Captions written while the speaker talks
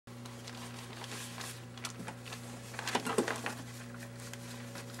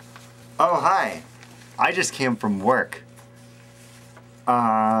Oh, hi. I just came from work.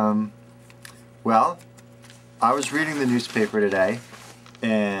 Well, I was reading the newspaper today,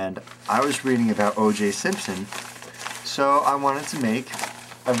 and I was reading about O.J. Simpson, so I wanted to make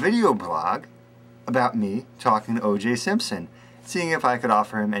a video blog about me talking to O.J. Simpson, seeing if I could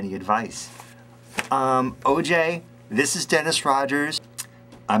offer him any advice. O.J., this is Dennis Rogers.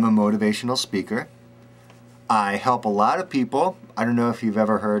 I'm a motivational speaker. I help a lot of people. I don't know if you've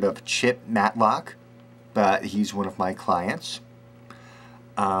ever heard of Chip Matlock, but he's one of my clients.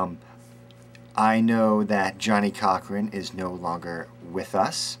 I know that Johnny Cochran is no longer with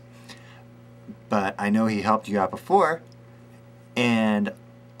us, but I know he helped you out before, and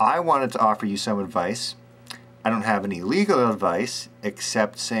I wanted to offer you some advice. I don't have any legal advice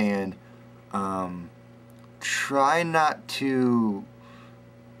except saying try not to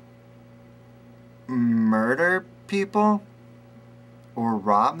murder people or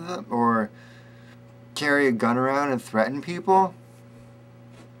rob them or carry a gun around and threaten people,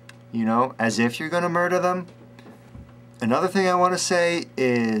 you know, as if you're going to murder them. Another thing I want to say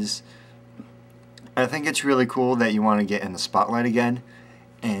is I think it's really cool that you want to get in the spotlight again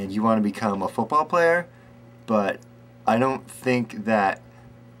and you want to become a football player, but I don't think that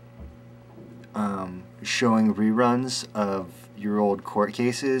showing reruns of your old court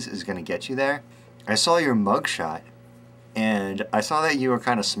cases is going to get you there. I saw your mugshot, and I saw that you were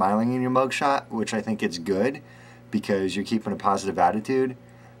kind of smiling in your mugshot, which I think is good because you're keeping a positive attitude.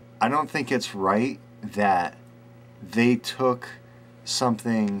 I don't think it's right that they took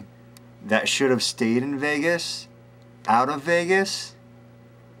something that should have stayed in Vegas out of Vegas,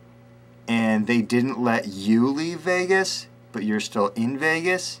 and they didn't let you leave Vegas, but you're still in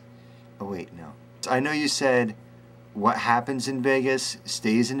Vegas. Oh wait, no. I know you said what happens in Vegas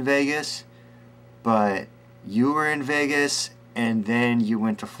stays in Vegas, but you were in Vegas and then you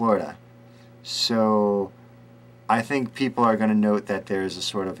went to Florida. So I think people are going to note that there's a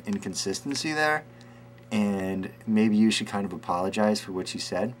sort of inconsistency there, and maybe you should kind of apologize for what you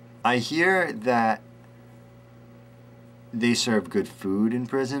said. I hear that they serve good food in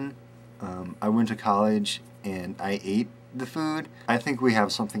prison. I went to college and I ate the food. I think we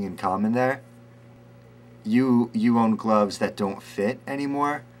have something in common there. You own gloves that don't fit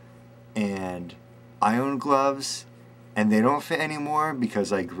anymore, and I own gloves and they don't fit anymore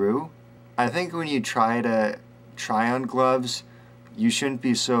because I grew. I think when you try on gloves, you shouldn't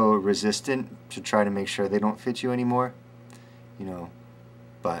be so resistant to try to make sure they don't fit you anymore, you know,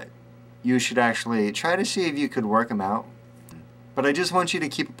 but you should actually try to see if you could work them out. But I just want you to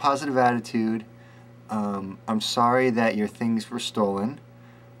keep a positive attitude. I'm sorry that your things were stolen.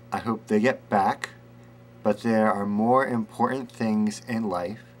 I hope they get back. But there are more important things in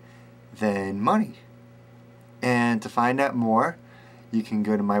life than money. And to find out more, you can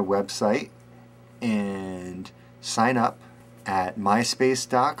go to my website and sign up at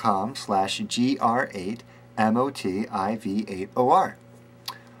myspace.com/gr8motiv8or.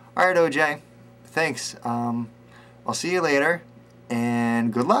 Alright, OJ. Thanks. I'll see you later,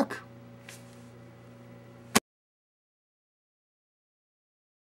 and good luck.